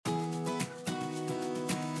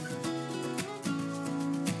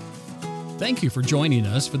Thank you for joining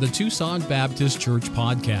us for the Tucson Baptist Church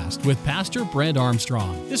podcast with Pastor Brent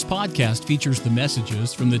Armstrong. This podcast features the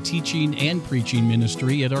messages from the teaching and preaching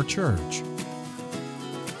ministry at our church.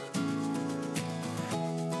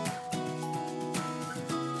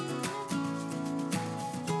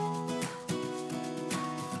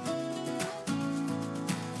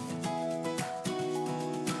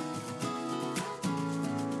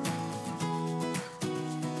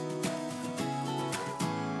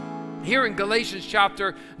 Here in Galatians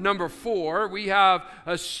chapter number 4, we have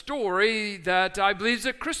a story that I believe is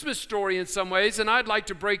a Christmas story in some ways, and I'd like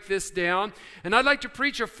to break this down. And I'd like to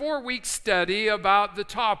preach a 4-week study about the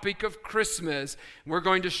topic of Christmas. We're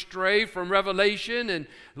going to stray from Revelation, and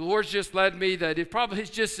the Lord's just led me that it probably is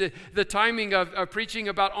just the timing of preaching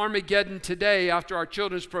about Armageddon today after our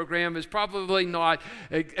children's program is probably not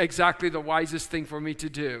exactly the wisest thing for me to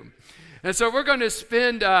do. And so we're going to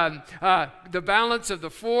spend the balance of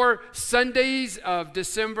the 4 Sundays of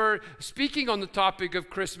December speaking on the topic of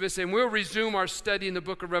Christmas, and we'll resume our study in the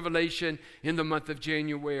book of Revelation in the month of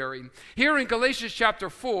January. Here in Galatians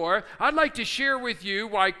chapter 4, I'd like to share with you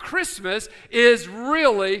why Christmas is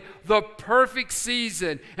really the perfect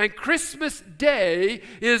season, and Christmas Day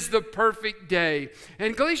is the perfect day.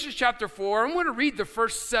 In Galatians chapter 4, I'm going to read the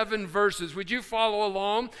first 7 verses. Would you follow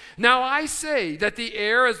along? Now I say that the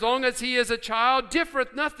heir, as long as he is a child,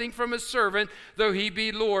 differeth nothing from a servant, though he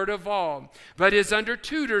be Lord of all, but is under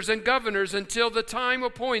tutors and governors until the time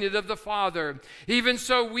appointed of the Father. Even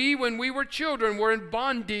so we, when we were children, were in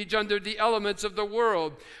bondage under the elements of the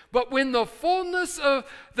world. But when the fullness of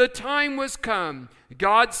the time was come,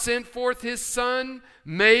 God sent forth his Son,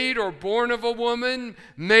 made or born of a woman,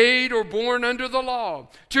 made or born under the law,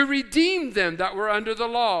 to redeem them that were under the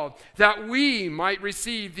law, that we might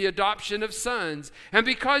receive the adoption of sons. And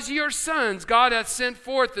because ye are sons, God hath sent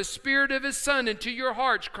forth the Spirit of his Son into your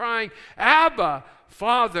hearts, crying, Abba,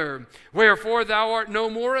 Father. Wherefore thou art no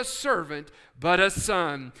more a servant, but a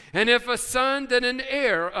son. And if a son, then an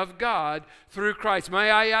heir of God through Christ. May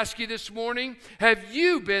I ask you this morning, have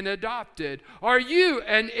you been adopted? Are you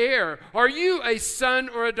an heir? Are you a son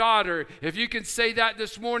or a daughter? If you can say that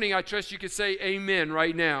this morning, I trust you can say amen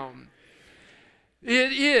right now.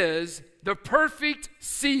 It is the perfect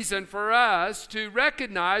season for us to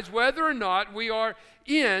recognize whether or not we are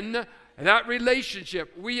in that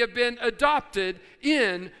relationship. We have been adopted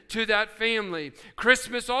into that family.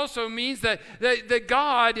 Christmas also means that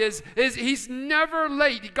God he's never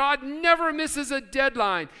late. God never misses a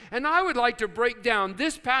deadline. And I would like to break down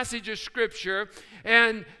this passage of Scripture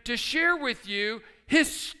and to share with you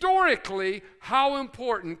historically how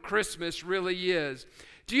important Christmas really is.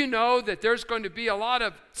 Do you know that there's going to be a lot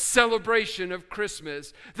of celebration of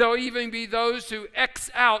Christmas? There'll even be those who X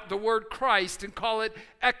out the word Christ and call it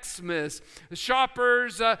Xmas. The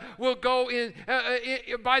shoppers will go in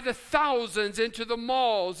by the thousands into the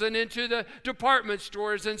malls and into the department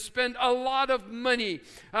stores and spend a lot of money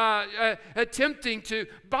attempting to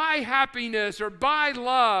buy happiness or buy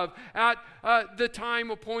love at the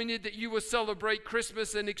time appointed that you will celebrate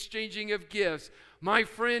Christmas and exchanging of gifts. My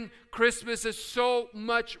friend, Christmas is so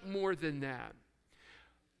much more than that.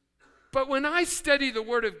 But when I study the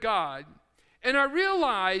Word of God, and I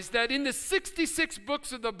realize that in the 66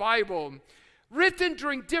 books of the Bible, written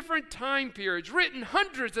during different time periods, written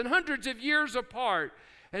hundreds and hundreds of years apart,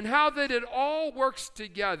 and how that it all works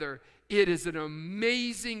together, it is an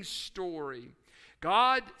amazing story.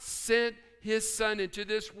 God sent his Son into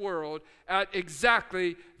this world at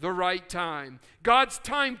exactly the right time. God's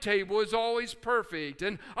timetable is always perfect,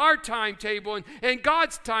 and our timetable and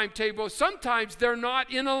God's timetable, sometimes they're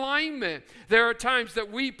not in alignment. There are times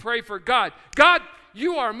that we pray for God. God,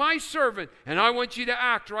 you are my servant, and I want you to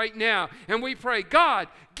act right now. And we pray, God,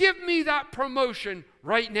 give me that promotion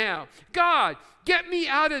right now. God, get me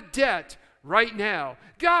out of debt right now.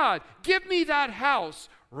 God, give me that house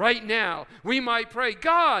right now. We might pray,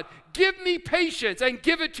 God, give me patience and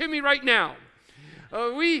give it to me right now.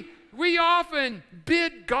 We often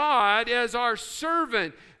bid God as our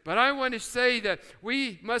servant, but I want to say that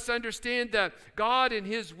we must understand that God in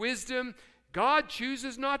his wisdom, God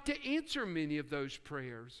chooses not to answer many of those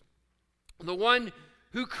prayers. The one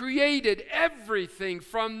who created everything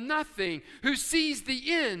from nothing, who sees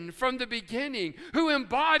the end from the beginning, who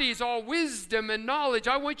embodies all wisdom and knowledge.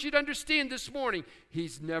 I want you to understand this morning,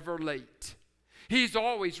 he's never late. He's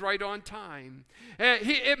always right on time.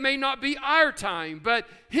 It may not be our time, but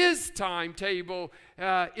his timetable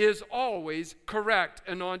is always correct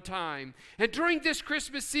and on time. And during this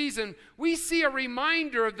Christmas season, we see a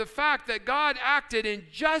reminder of the fact that God acted in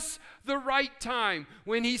just the right time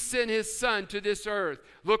when he sent his son to this earth.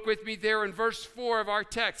 Look with me there in verse 4 of our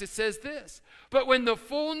text. It says this, "But when the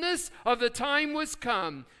fullness of the time was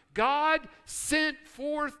come, God sent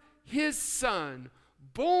forth his son,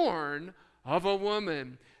 born of a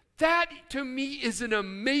woman." That, to me, is an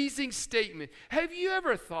amazing statement. Have you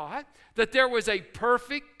ever thought that there was a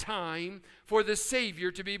perfect time for the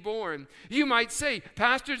Savior to be born? You might say,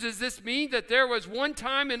 "Pastor, does this mean that there was one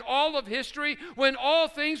time in all of history when all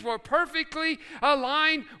things were perfectly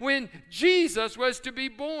aligned when Jesus was to be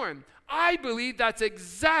born?" I believe that's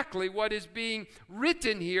exactly what is being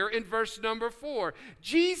written here in verse number 4.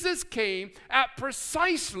 Jesus came at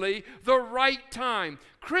precisely the right time.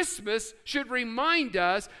 Christmas should remind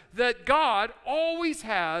us that God always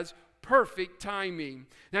has perfect timing.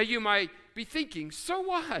 Now you might be thinking, so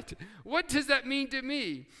what? What does that mean to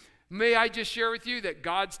me? May I just share with you that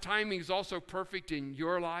God's timing is also perfect in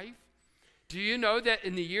your life? Do you know that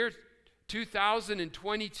in the year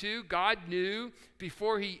 2022, God knew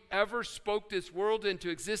before he ever spoke this world into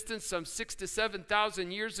existence some 6,000 to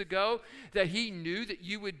 7,000 years ago that he knew that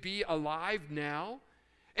you would be alive now?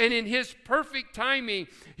 And in his perfect timing,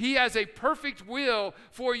 he has a perfect will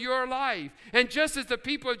for your life. And just as the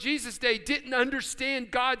people of Jesus' day didn't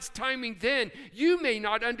understand God's timing then, you may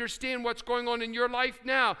not understand what's going on in your life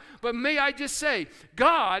now. But may I just say,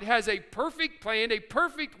 God has a perfect plan, a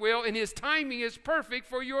perfect will, and his timing is perfect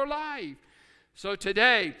for your life. So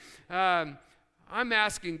today, I'm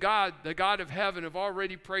asking God, the God of heaven, I've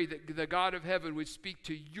already prayed that the God of heaven would speak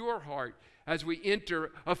to your heart as we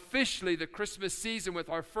enter officially the Christmas season with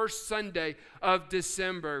our first Sunday of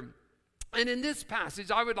December. And in this passage,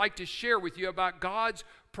 I would like to share with you about God's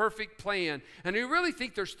perfect plan. And I really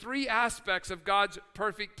think there's three aspects of God's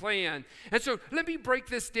perfect plan. And so let me break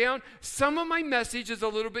this down. Some of my message is a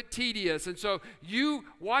little bit tedious. And so you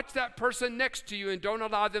watch that person next to you and don't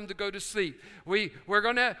allow them to go to sleep. We're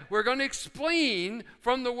gonna explain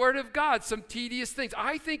from the Word of God some tedious things.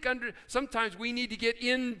 I think sometimes we need to get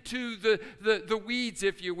into the weeds,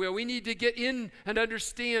 if you will. We need to get in and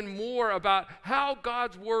understand more about how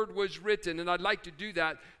God's Word was written. And I'd like to do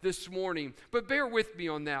that this morning. But bear with me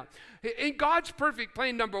on that. In God's perfect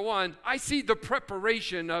plan, number one, I see the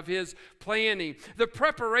preparation of his planning, the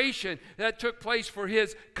preparation that took place for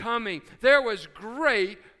his coming. There was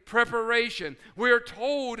great preparation. We're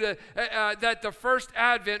told that the first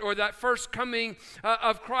advent or that first coming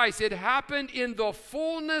of Christ, it happened in the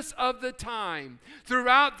fullness of the time.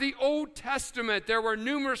 Throughout the Old Testament, there were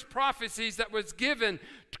numerous prophecies that was given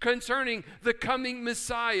concerning the coming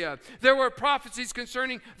Messiah. There were prophecies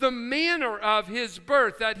concerning the manner of his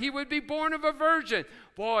birth, that he would be born of a virgin.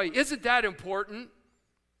 Boy, isn't that important?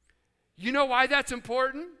 You know why that's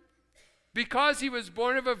important? Because he was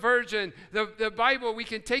born of a virgin. The Bible, we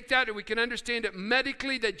can take that and we can understand it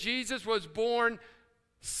medically that Jesus was born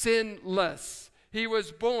sinless. He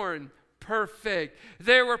was born perfect.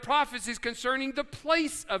 There were prophecies concerning the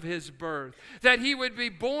place of his birth, that he would be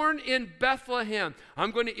born in Bethlehem.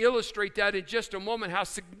 I'm going to illustrate that in just a moment, how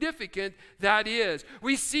significant that is.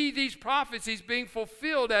 We see these prophecies being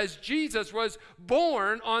fulfilled as Jesus was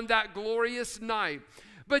born on that glorious night.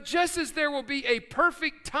 But just as there will be a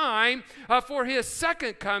perfect time for his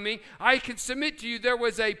second coming, I can submit to you there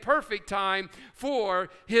was a perfect time for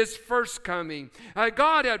his first coming.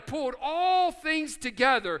 God had pulled all things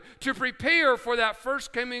together to prepare for that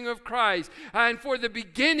first coming of Christ and for the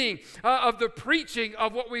beginning of the preaching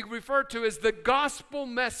of what we refer to as the gospel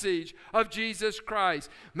message of Jesus Christ.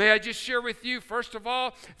 May I just share with you, first of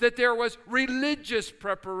all, that there was religious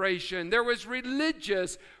preparation. There was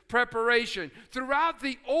religious preparation. Throughout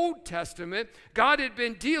the Old Testament, God had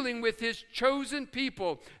been dealing with his chosen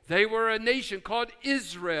people. They were a nation called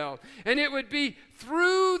Israel. And it would be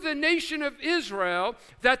through the nation of Israel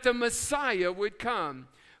that the Messiah would come.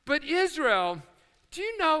 But Israel, do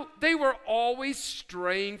you know, they were always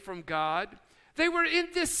straying from God. They were in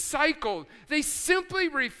this cycle. They simply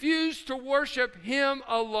refused to worship him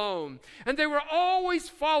alone. And they were always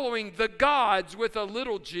following the gods with a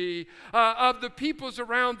little g of the peoples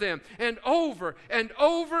around them. And over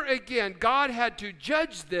again, God had to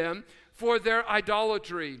judge them for their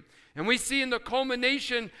idolatry. And we see in the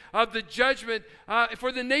culmination of the judgment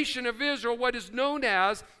for the nation of Israel what is known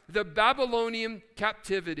as the Babylonian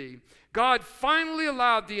captivity. God finally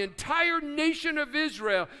allowed the entire nation of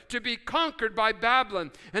Israel to be conquered by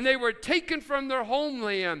Babylon, and they were taken from their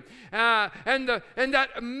homeland. And that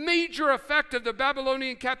major effect of the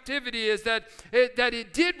Babylonian captivity is that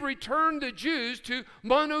it did return the Jews to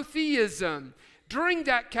monotheism. During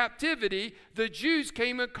that captivity, the Jews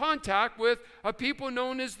came in contact with a people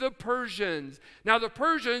known as the Persians. Now, the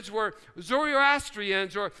Persians were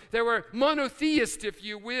Zoroastrians, or they were monotheists, if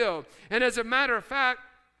you will. And as a matter of fact,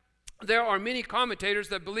 there are many commentators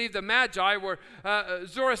that believe the Magi were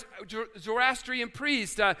Zoroastrian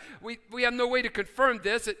priests. We have no way to confirm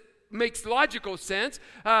this. It makes logical sense.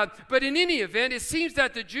 But in any event, it seems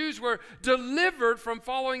that the Jews were delivered from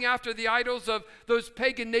following after the idols of those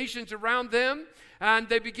pagan nations around them, and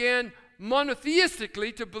they began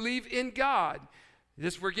monotheistically to believe in God.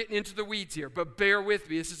 We're getting into the weeds here, but bear with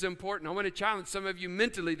me. This is important. I want to challenge some of you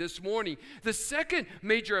mentally this morning. The second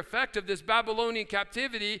major effect of this Babylonian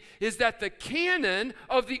captivity is that the canon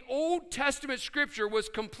of the Old Testament scripture was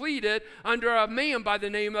completed under a man by the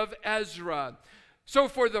name of Ezra. So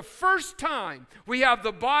for the first time, we have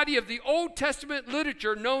the body of the Old Testament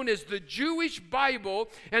literature known as the Jewish Bible,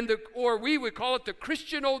 or we would call it the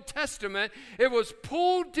Christian Old Testament. It was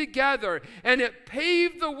pulled together, and it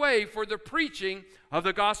paved the way for the preaching of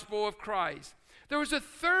the gospel of Christ. There was a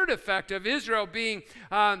third effect of Israel being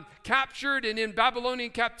captured and in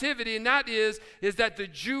Babylonian captivity, and that is that the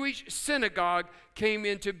Jewish synagogue came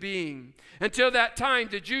into being. Until that time,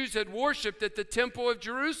 the Jews had worshipped at the temple of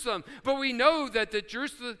Jerusalem, but we know that the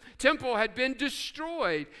Jerusalem temple had been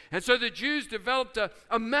destroyed, and so the Jews developed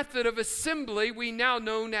a method of assembly we now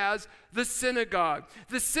know as the synagogue.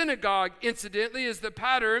 The synagogue, incidentally, is the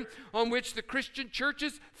pattern on which the Christian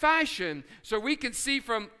churches fashion. So we can see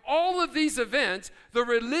from all of these events the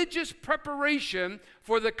religious preparation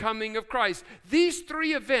for the coming of Christ. These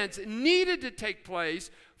three events needed to take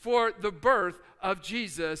place for the birth of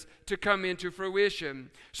Jesus to come into fruition.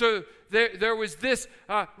 So there was this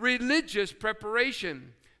religious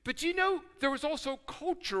preparation. But you know, there was also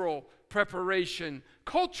cultural preparation.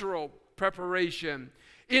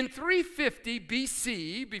 In 350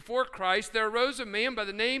 BC, before Christ, there arose a man by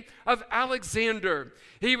the name of Alexander.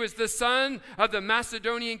 He was the son of the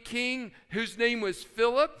Macedonian king whose name was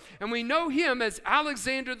Philip, and we know him as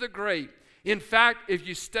Alexander the Great. In fact, if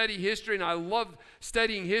you study history, and I love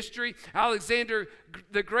studying history, Alexander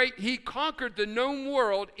the Great, he conquered the known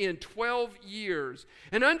world in 12 years.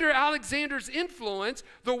 And under Alexander's influence,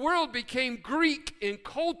 the world became Greek in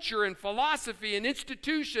culture and philosophy and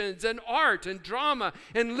institutions and art and drama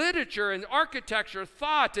and literature and architecture,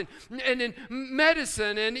 thought and in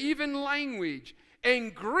medicine and even language.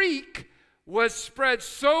 And Greek was spread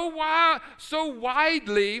so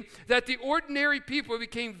widely that the ordinary people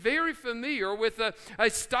became very familiar with a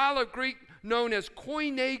style of Greek known as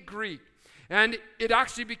Koine Greek. And it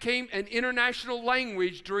actually became an international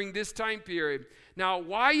language during this time period. Now,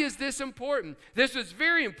 why is this important? This was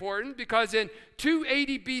very important because in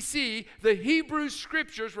 280 BC, the Hebrew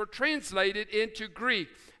scriptures were translated into Greek.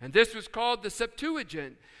 And this was called the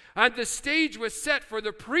Septuagint. And the stage was set for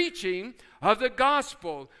the preaching of the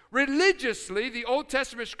gospel. Religiously, the Old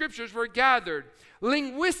Testament scriptures were gathered.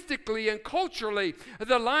 Linguistically and culturally,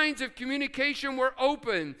 the lines of communication were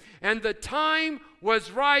open, and the time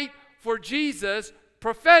was right for Jesus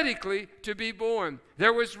prophetically to be born.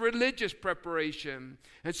 There was religious preparation,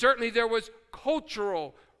 and certainly there was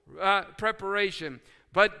cultural preparation.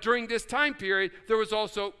 But during this time period, there was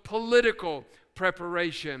also political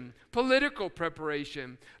preparation.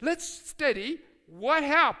 Let's study what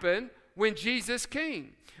happened when Jesus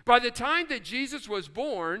came. By the time that Jesus was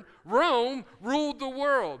born, Rome ruled the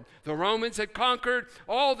world. The Romans had conquered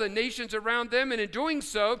all the nations around them, and in doing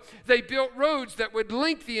so, they built roads that would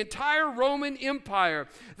link the entire Roman Empire.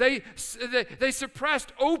 They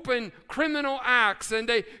suppressed open criminal acts, and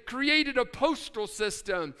they created a postal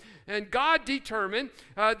system. And God determined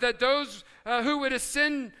that those who would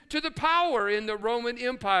ascend to the power in the Roman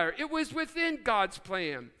Empire, it was within God's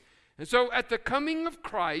plan. And so at the coming of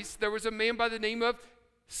Christ, there was a man by the name of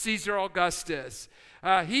Caesar Augustus.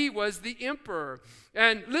 He was the emperor.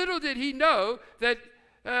 And little did he know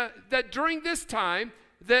that during this time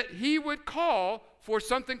that he would call for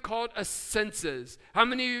something called a census. How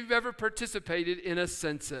many of you have ever participated in a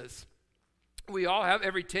census? We all have.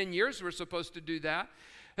 Every 10 years we're supposed to do that.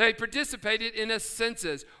 They participated in a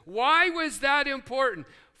census. Why was that important?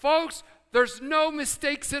 Folks, there's no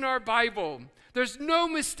mistakes in our Bible. There's no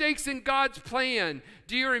mistakes in God's plan.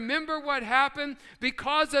 Do you remember what happened?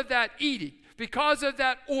 Because of that edict, because of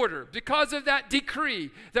that order, because of that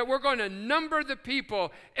decree, that we're going to number the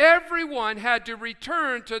people, everyone had to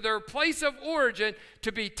return to their place of origin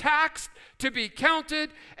to be taxed, to be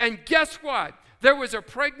counted. And guess what? There was a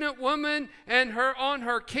pregnant woman and her on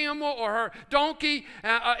her camel or her donkey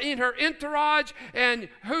in her entourage, and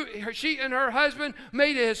she and her husband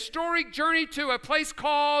made a historic journey to a place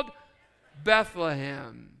called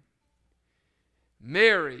Bethlehem.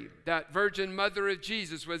 Mary, that virgin mother of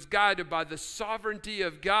Jesus, was guided by the sovereignty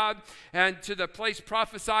of God and to the place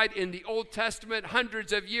prophesied in the Old Testament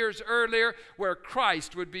hundreds of years earlier where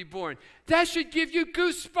Christ would be born. That should give you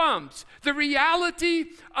goosebumps. The reality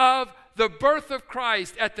of the birth of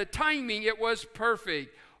Christ, at the timing, it was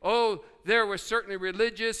perfect. Oh, there was certainly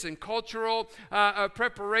religious and cultural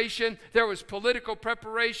preparation. There was political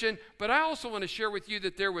preparation. But I also want to share with you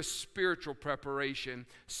that there was spiritual preparation.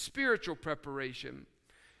 Spiritual preparation.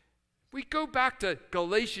 We go back to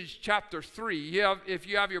Galatians chapter 3. If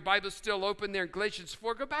you have your Bible still open there in Galatians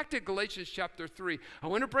 4, go back to Galatians chapter 3. I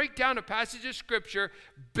want to break down a passage of Scripture.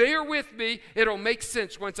 Bear with me. It'll make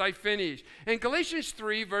sense once I finish. In Galatians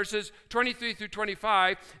 3, verses 23 through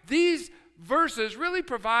 25, these verses really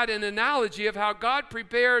provide an analogy of how God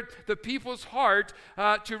prepared the people's heart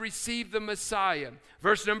to receive the Messiah.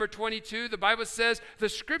 Verse number 22, the Bible says, "The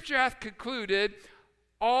Scripture hath concluded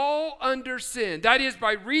all under sin." That is,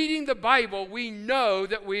 by reading the Bible, we know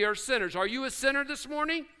that we are sinners. Are you a sinner this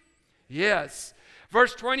morning? Yes.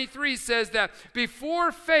 Verse 23 says that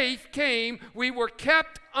before faith came, we were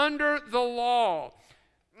kept under the law.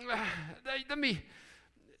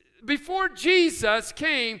 Before Jesus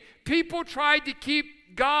came, people tried to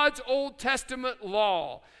keep God's Old Testament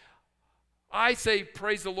law. I say,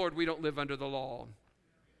 praise the Lord, we don't live under the law.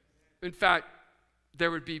 In fact,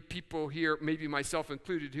 there would be people here, maybe myself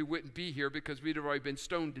included, who wouldn't be here because we'd have already been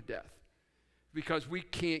stoned to death because we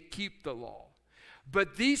can't keep the law.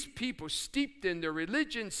 But these people, steeped in their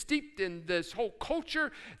religion, steeped in this whole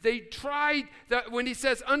culture, they tried, that when he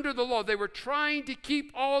says under the law, they were trying to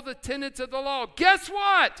keep all the tenets of the law. Guess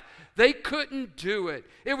what? They couldn't do it.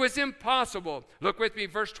 It was impossible. Look with me,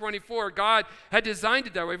 verse 24. God had designed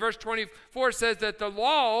it that way. Verse 24 says that the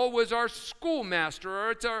law was our schoolmaster,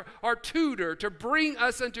 or it's our tutor to bring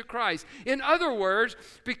us unto Christ. In other words,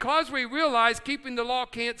 because we realize keeping the law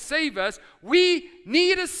can't save us, we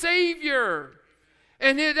need a Savior.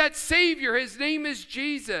 And that Savior, his name is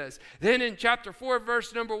Jesus. Then in chapter 4,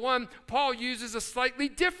 verse number 1, Paul uses a slightly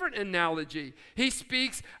different analogy. He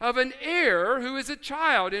speaks of an heir who is a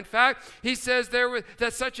child. In fact, he says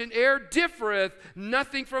that such an heir differeth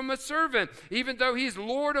nothing from a servant, even though he's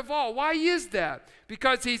Lord of all. Why is that?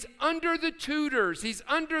 Because he's under the tutors. He's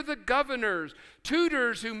under the governors.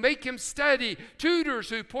 Tutors who make him study. Tutors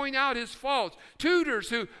who point out his faults. Tutors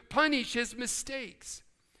who punish his mistakes.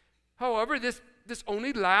 However, this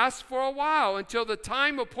only lasts for a while until the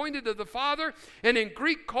time appointed of the father. And in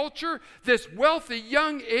Greek culture, this wealthy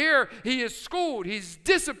young heir, he is schooled, he's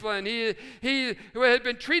disciplined, he had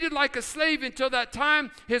been treated like a slave until that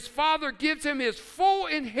time his father gives him his full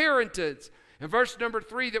inheritance. In verse number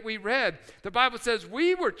 3 that we read, the Bible says,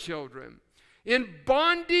 we were children in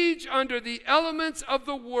bondage under the elements of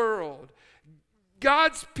the world.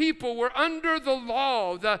 God's people were under the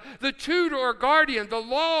law, the tutor or guardian. The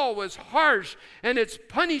law was harsh and its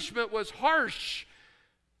punishment was harsh.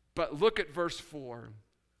 But look at verse 4.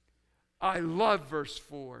 I love verse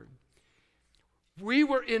 4. We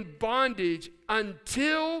were in bondage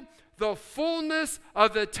until the fullness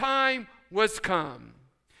of the time was come.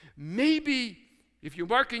 Maybe if you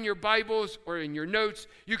mark in your Bibles or in your notes,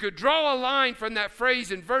 you could draw a line from that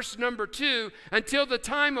phrase in verse number 2, until the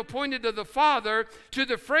time appointed of the Father, to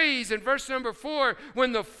the phrase in verse number 4,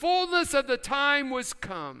 when the fullness of the time was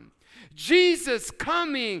come. Jesus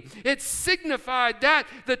coming, it signified that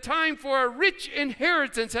the time for a rich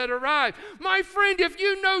inheritance had arrived. My friend, if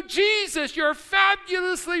you know Jesus, you're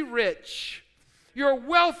fabulously rich. You're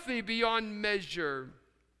wealthy beyond measure.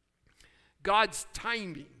 God's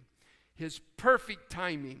timing, his perfect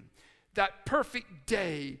timing, that perfect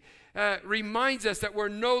day reminds us that we're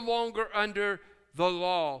no longer under the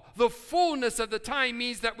law. The fullness of the time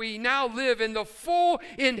means that we now live in the full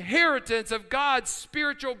inheritance of God's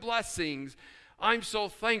spiritual blessings. I'm so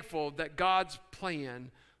thankful that God's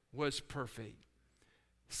plan was perfect.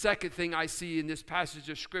 Second thing I see in this passage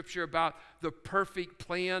of Scripture about the perfect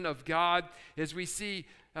plan of God is we see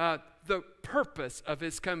the purpose of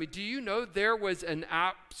his coming. Do you know there was an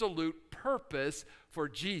absolute purpose for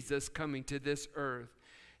Jesus coming to this earth?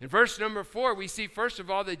 In verse number 4, we see first of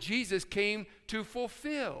all that Jesus came to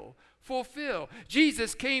fulfill fulfill.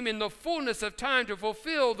 Jesus came in the fullness of time to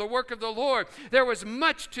fulfill the work of the Lord. There was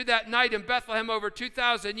much to that night in Bethlehem over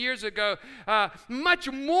 2,000 years ago, much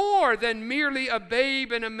more than merely a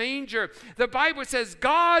babe in a manger. The Bible says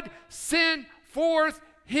God sent forth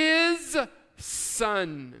his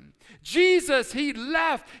Son. Jesus, he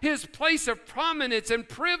left his place of prominence and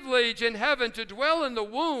privilege in heaven to dwell in the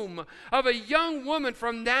womb of a young woman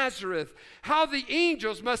from Nazareth. How the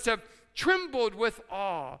angels must have trembled with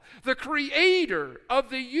awe. The creator of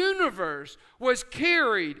the universe was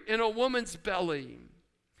carried in a woman's belly.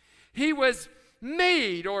 He was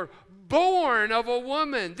made or born of a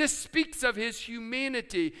woman. This speaks of his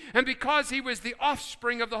humanity. And because he was the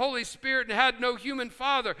offspring of the Holy Spirit and had no human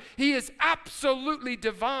father, he is absolutely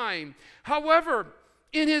divine. However,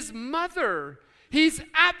 in his mother, he's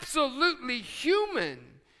absolutely human.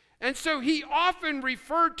 And so he often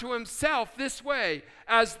referred to himself this way,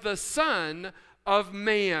 as the Son of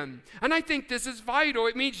Man. And I think this is vital.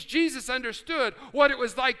 It means Jesus understood what it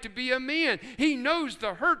was like to be a man. He knows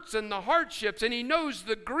the hurts and the hardships, and he knows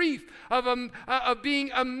the grief of being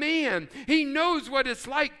a man. He knows what it's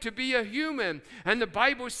like to be a human. And the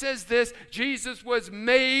Bible says this: Jesus was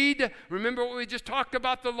made. Remember what we just talked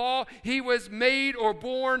about, the law? He was made or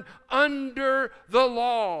born under the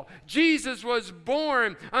law. Jesus was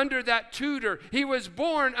born under that tutor. He was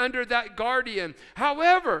born under that guardian.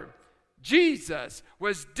 However, Jesus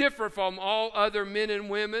was different from all other men and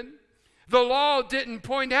women. The law didn't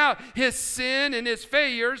point out his sin and his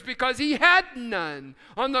failures because he had none.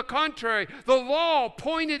 On the contrary, the law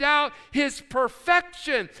pointed out his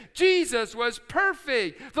perfection. Jesus was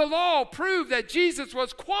perfect. The law proved that Jesus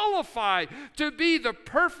was qualified to be the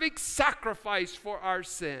perfect sacrifice for our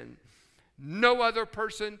sin. No other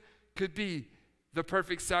person could be the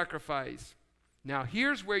perfect sacrifice. Now,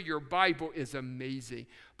 here's where your Bible is amazing.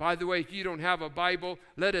 By the way, if you don't have a Bible,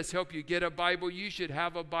 let us help you get a Bible. You should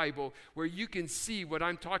have a Bible where you can see what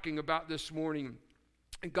I'm talking about this morning.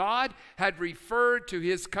 God had referred to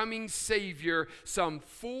his coming Savior some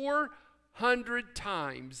 400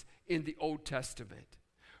 times in the Old Testament.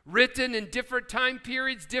 Written in different time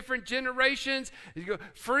periods, different generations,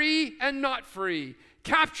 free and not free,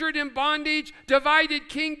 captured in bondage, divided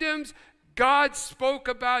kingdoms. God spoke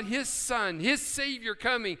about his Son, his Savior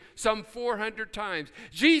coming some 400 times.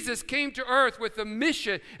 Jesus came to earth with a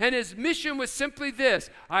mission, and his mission was simply this: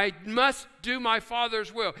 I must do my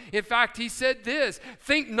Father's will. In fact, he said this: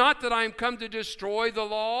 think not that I am come to destroy the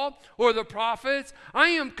law or the prophets. I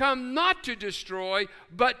am come not to destroy,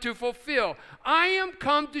 but to fulfill. I am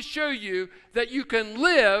come to show you that you can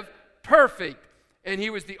live perfect. And he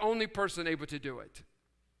was the only person able to do it.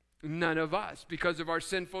 None of us, because of our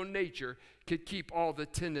sinful nature, could keep all the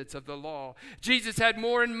tenets of the law. Jesus had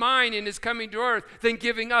more in mind in his coming to earth than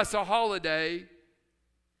giving us a holiday.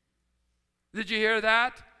 Did you hear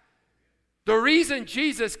that? The reason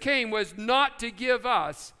Jesus came was not to give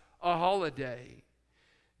us a holiday.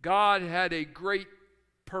 God had a great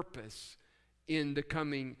purpose in the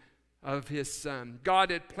coming of his Son.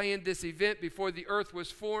 God had planned this event before the earth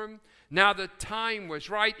was formed. Now the time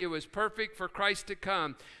was right. It was perfect for Christ to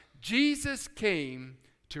come. Jesus came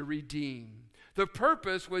to redeem. The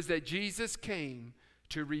purpose was that Jesus came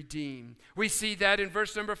to redeem. We see that in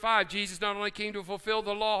verse number 5. Jesus not only came to fulfill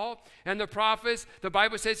the law and the prophets, the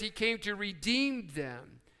Bible says he came to redeem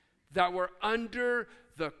them that were under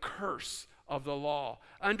the curse of the law,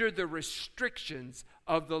 under the restrictions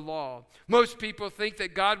of the law. Most people think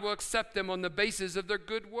that God will accept them on the basis of their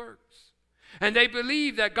good works. And they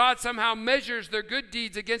believe that God somehow measures their good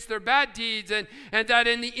deeds against their bad deeds, and that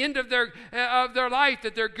in the end of their life,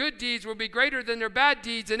 that their good deeds will be greater than their bad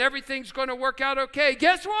deeds, and everything's going to work out okay.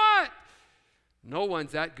 Guess what? No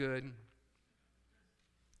one's that good.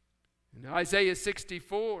 In Isaiah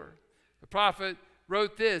 64, the prophet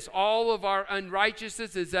wrote this: all of our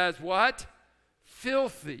unrighteousness is as what?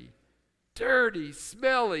 Filthy, dirty,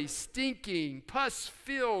 smelly, stinking,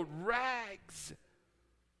 pus-filled rags.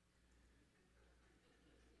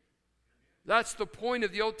 That's the point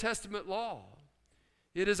of the Old Testament law.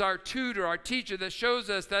 It is our tutor, our teacher, that shows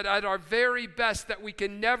us that at our very best that we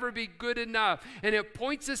can never be good enough. And it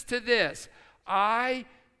points us to this: I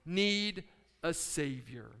need a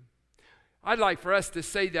Savior. I'd like for us to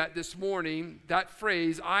say that this morning, that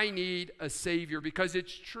phrase, I need a Savior, because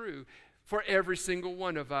it's true for every single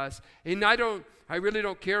one of us. And I really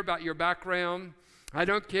don't care about your background. I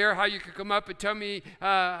don't care how you can come up and tell me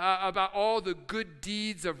about all the good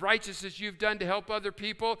deeds of righteousness you've done to help other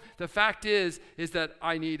people. The fact is that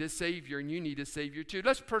I need a Savior, and you need a Savior too.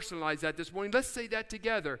 Let's personalize that this morning. Let's say that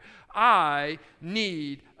together. I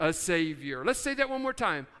need a Savior. Let's say that one more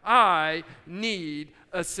time. I need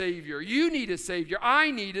a Savior. You need a Savior.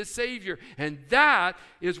 I need a Savior. And that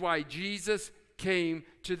is why Jesus came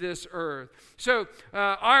to this earth. So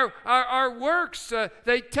our works,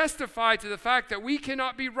 they testify to the fact that we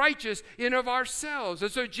cannot be righteous in of ourselves.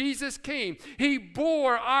 And so Jesus came. He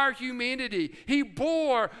bore our humanity. He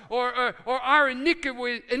bore, or our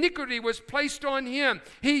iniquity was placed on him.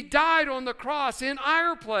 He died on the cross in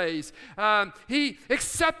our place. He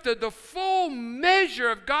accepted the full measure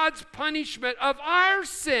of God's punishment of our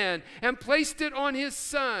sin and placed it on his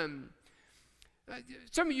Son.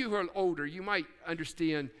 Some of you who are older, you might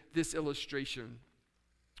understand this illustration.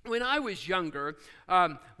 When I was younger,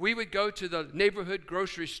 we would go to the neighborhood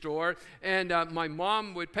grocery store, and my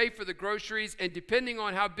mom would pay for the groceries, and depending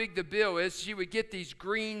on how big the bill is, she would get these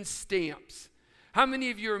green stamps. How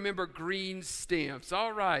many of you remember green stamps?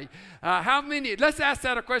 All right. How many? Let's ask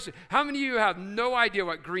that a question. How many of you have no idea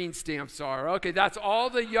what green stamps are? Okay, that's all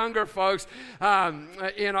the younger folks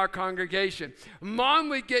in our congregation. Mom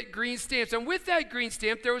would get green stamps, and with that green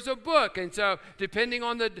stamp, there was a book. And so depending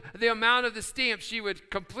on the amount of the stamps, she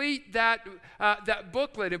would complete that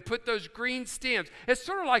booklet and put those green stamps. It's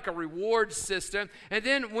sort of like a reward system. And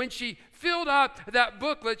then when she filled up that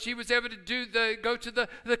booklet, she was able to go to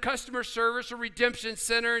the customer service or redemption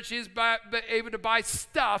center, and she was able to buy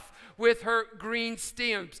stuff with her green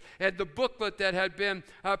stamps and the booklet that had been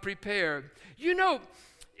prepared. You know,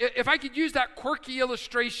 if I could use that quirky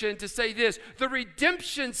illustration to say this, the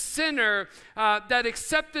redemption center that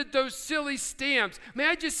accepted those silly stamps, may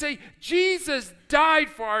I just say, Jesus died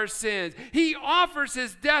for our sins. He offers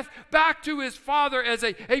his death back to his Father as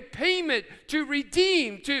a payment to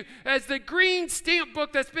redeem, as the green stamp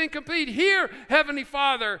book that's been completed. Here, Heavenly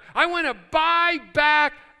Father, I want to buy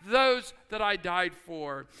back those that I died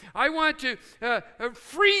for. I want to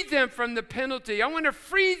free them from the penalty. I want to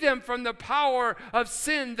free them from the power of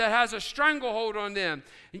sin that has a stranglehold on them.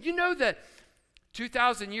 And you know that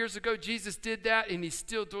 2,000 years ago, Jesus did that, and he's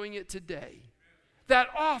still doing it today. That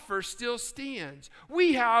offer still stands.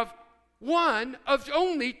 We have one of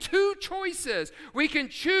only two choices. We can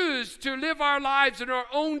choose to live our lives in our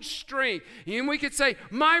own strength. And we could say,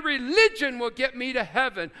 my religion will get me to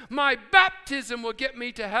heaven. My baptism will get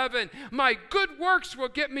me to heaven. My good works will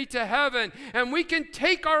get me to heaven. And we can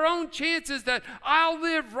take our own chances that I'll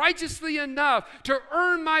live righteously enough to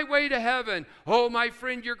earn my way to heaven. Oh, my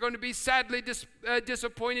friend, you're going to be sadly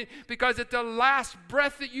disappointed, because at the last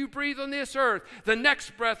breath that you breathe on this earth, the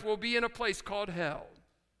next breath will be in a place called hell.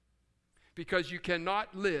 Because you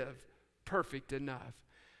cannot live perfect enough.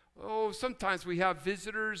 Oh, sometimes we have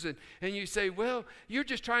visitors and you say, well, you're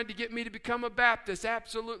just trying to get me to become a Baptist.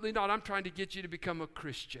 Absolutely not. I'm trying to get you to become a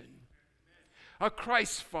Christian, a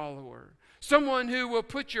Christ follower. Someone who will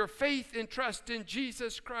put your faith and trust in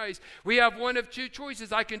Jesus Christ. We have one of two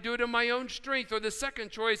choices. I can do it in my own strength. Or the second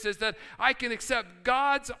choice is that I can accept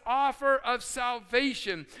God's offer of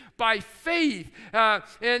salvation by faith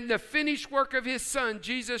in the finished work of his Son,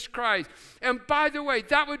 Jesus Christ. And by the way,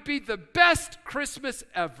 that would be the best Christmas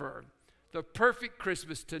ever. The perfect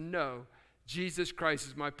Christmas, to know Jesus Christ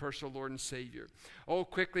is my personal Lord and Savior. Oh,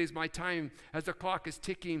 quickly as the clock is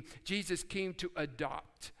ticking, Jesus came to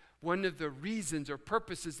adopt. One of the reasons or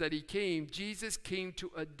purposes that he came, Jesus came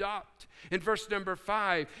to adopt. In verse number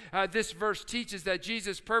 5, this verse teaches that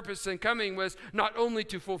Jesus' purpose in coming was not only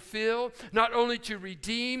to fulfill, not only to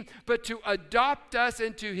redeem, but to adopt us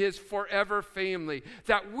into his forever family,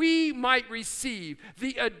 that we might receive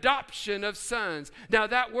the adoption of sons. Now,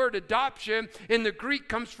 that word adoption in the Greek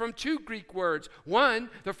comes from two Greek words.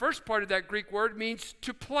 One, the first part of that Greek word means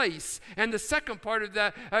to place, and the second part of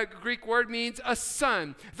that Greek word means a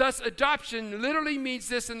son. Thus, adoption literally means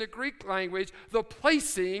this in the Greek language, the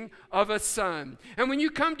placing of a son. And when you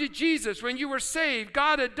come to Jesus, when you were saved,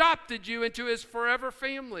 God adopted you into his forever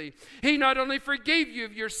family. He not only forgave you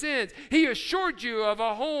of your sins, he assured you of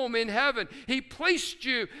a home in heaven. He placed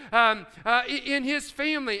you in his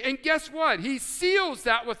family. And guess what? He seals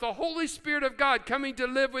that with the Holy Spirit of God coming to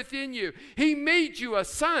live within you. He made you a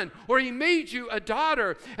son, or he made you a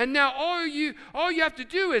daughter. And now all you have to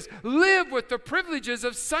do is live with the privileges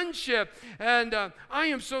of sonship. And I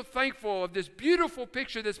am so thankful of this beautiful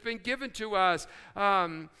picture that's been given to us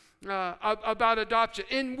about adoption.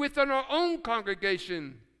 And within our own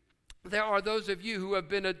congregation, there are those of you who have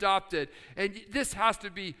been adopted, and this has to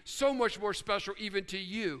be so much more special even to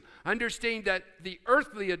you. Understanding that the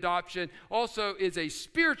earthly adoption also is a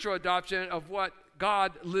spiritual adoption of what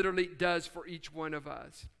God literally does for each one of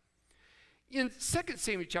us. In 2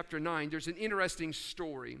 Samuel chapter 9, there's an interesting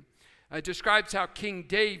story. It describes how King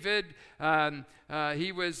David,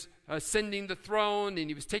 he was ascending the throne, and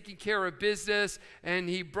he was taking care of business, and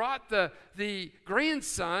he brought the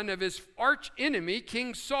grandson of his arch enemy,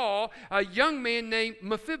 King Saul, a young man named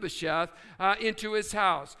Mephibosheth, into his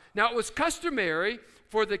house. Now, it was customary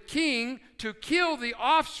for the king to kill the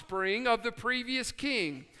offspring of the previous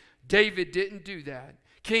king. David didn't do that.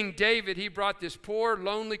 King David, he brought this poor,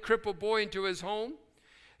 lonely, crippled boy into his home.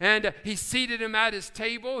 And he seated him at his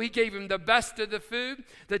table. He gave him the best of the food.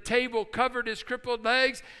 The table covered his crippled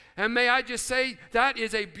legs. And may I just say, that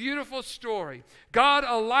is a beautiful story. God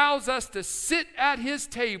allows us to sit at his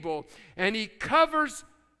table, and he covers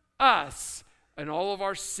us and all of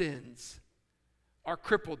our sins, our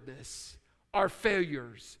crippledness, our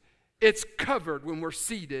failures. It's covered when we're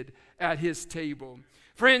seated at his table.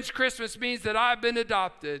 Friends, Christmas means that I've been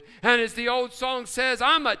adopted. And as the old song says,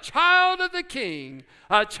 I'm a child of the King,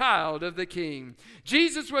 a child of the King.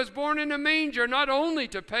 Jesus was born in a manger not only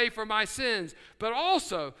to pay for my sins, but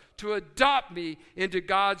also to adopt me into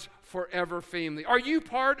God's forever family. Are you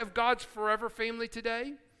part of God's forever family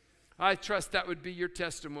today? I trust that would be your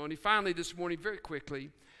testimony. Finally, this morning, very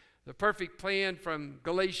quickly, the perfect plan from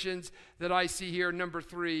Galatians that I see here, number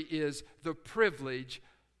 3, is the privilege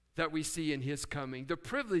that we see in his coming, the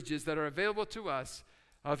privileges that are available to us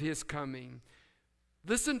of his coming.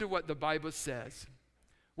 Listen to what the Bible says.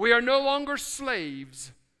 We are no longer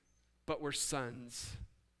slaves, but we're sons.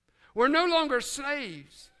 We're no longer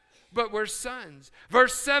slaves, but we're sons.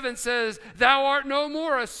 Verse 7 says, thou art no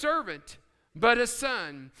more a servant, but a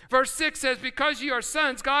son. Verse 6 says, because you are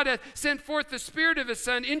sons, God hath sent forth the Spirit of his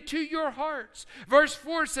Son into your hearts. Verse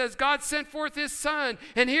 4 says, God sent forth his Son.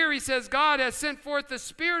 And here he says, God has sent forth the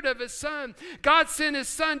Spirit of his Son. God sent his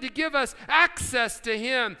Son to give us access to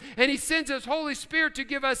him. And he sends his Holy Spirit to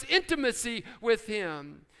give us intimacy with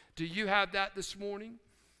him. Do you have that this morning?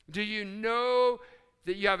 Do you know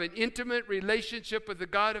that you have an intimate relationship with the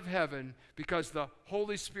God of heaven because the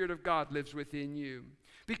Holy Spirit of God lives within you?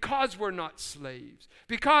 Because we're not slaves,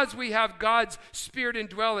 because we have God's Spirit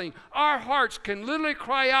indwelling, our hearts can literally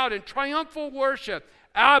cry out in triumphal worship,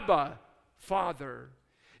 Abba, Father.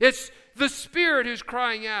 It's the Spirit who's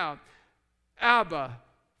crying out, Abba,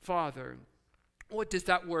 Father. What does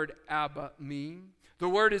that word Abba mean? The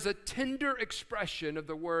word is a tender expression of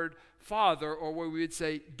the word father, or what we would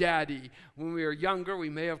say daddy. When we were younger, we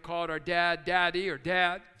may have called our dad daddy or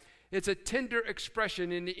dad. It's a tender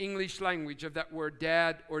expression in the English language of that word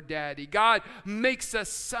dad or daddy. God makes us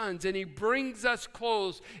sons, and he brings us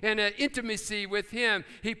close in an intimacy with him.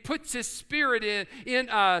 He puts his Spirit in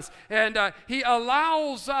us, and he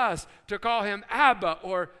allows us to call him Abba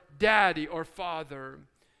or daddy or father.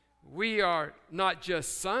 We are not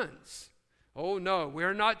just sons. Oh no,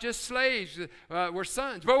 we're not just slaves, we're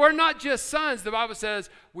sons. But we're not just sons. The Bible says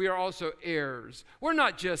we are also heirs. We're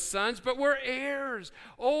not just sons, but we're heirs.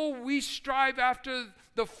 Oh, we strive after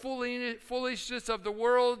the foolishness of the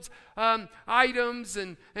world's items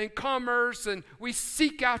and commerce, and we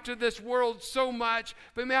seek after this world so much.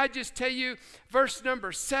 But may I just tell you, verse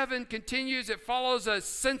number 7 continues. It follows a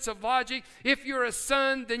sense of logic. If you're a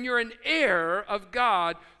son, then you're an heir of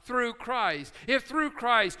God through Christ. If through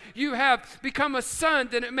Christ you have become a son,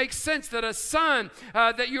 then it makes sense that a son,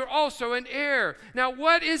 that you're also an heir. Now,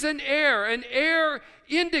 what is an heir? An heir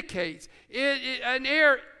indicates,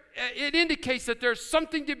 it indicates that there's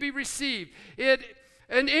something to be received.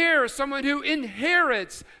 An heir is someone who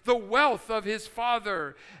inherits the wealth of his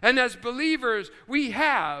father. And as believers, we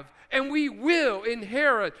have and we will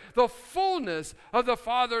inherit the fullness of the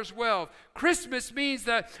Father's wealth. Christmas means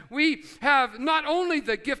that we have not only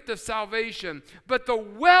the gift of salvation, but the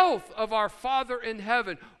wealth of our Father in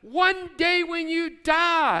heaven. One day when you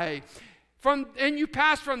die and you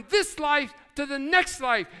pass from this life to the next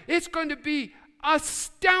life, it's going to be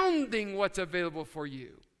astounding what's available for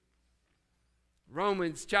you.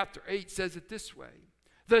 Romans chapter 8 says it this way: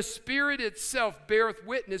 the Spirit itself beareth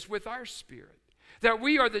witness with our spirit that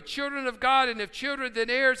we are the children of God, and if children, then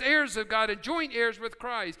heirs, heirs of God, and joint heirs with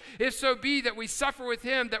Christ. If so be that we suffer with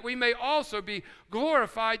him, that we may also be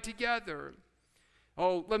glorified together.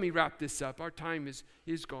 Oh, let me wrap this up. Our time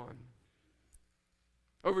is gone.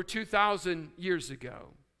 Over 2,000 years ago,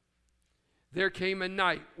 there came a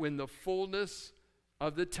night when the fullness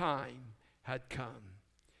of the time had come.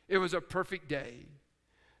 It was a perfect day.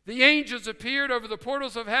 The angels appeared over the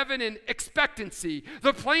portals of heaven in expectancy.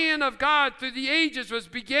 The plan of God through the ages was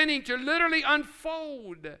beginning to literally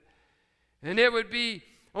unfold. And it would be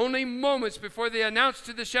only moments before they announced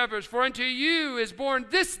to the shepherds, "For unto you is born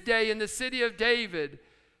this day in the city of David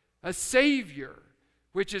a Savior,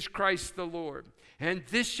 which is Christ the Lord. And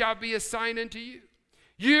this shall be a sign unto you.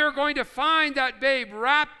 You're going to find that babe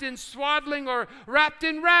wrapped in swaddling or wrapped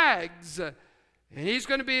in rags. And he's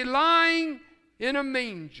going to be lying in a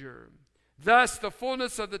manger." Thus the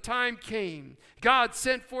fullness of the time came. God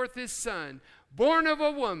sent forth his Son, born of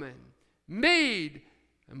a woman, made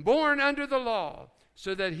and born under the law,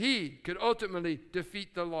 so that he could ultimately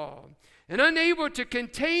defeat the law. And unable to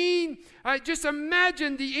contain, just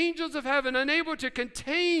imagine the angels of heaven, unable to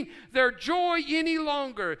contain their joy any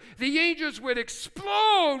longer. The angels would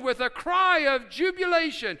explode with a cry of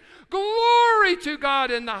jubilation. "Glory to God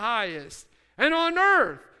in the highest, and on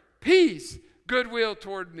earth, peace, goodwill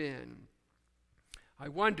toward men." I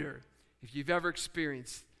wonder if you've ever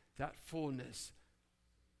experienced that fullness.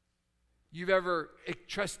 You've ever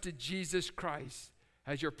trusted Jesus Christ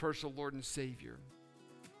as your personal Lord and Savior.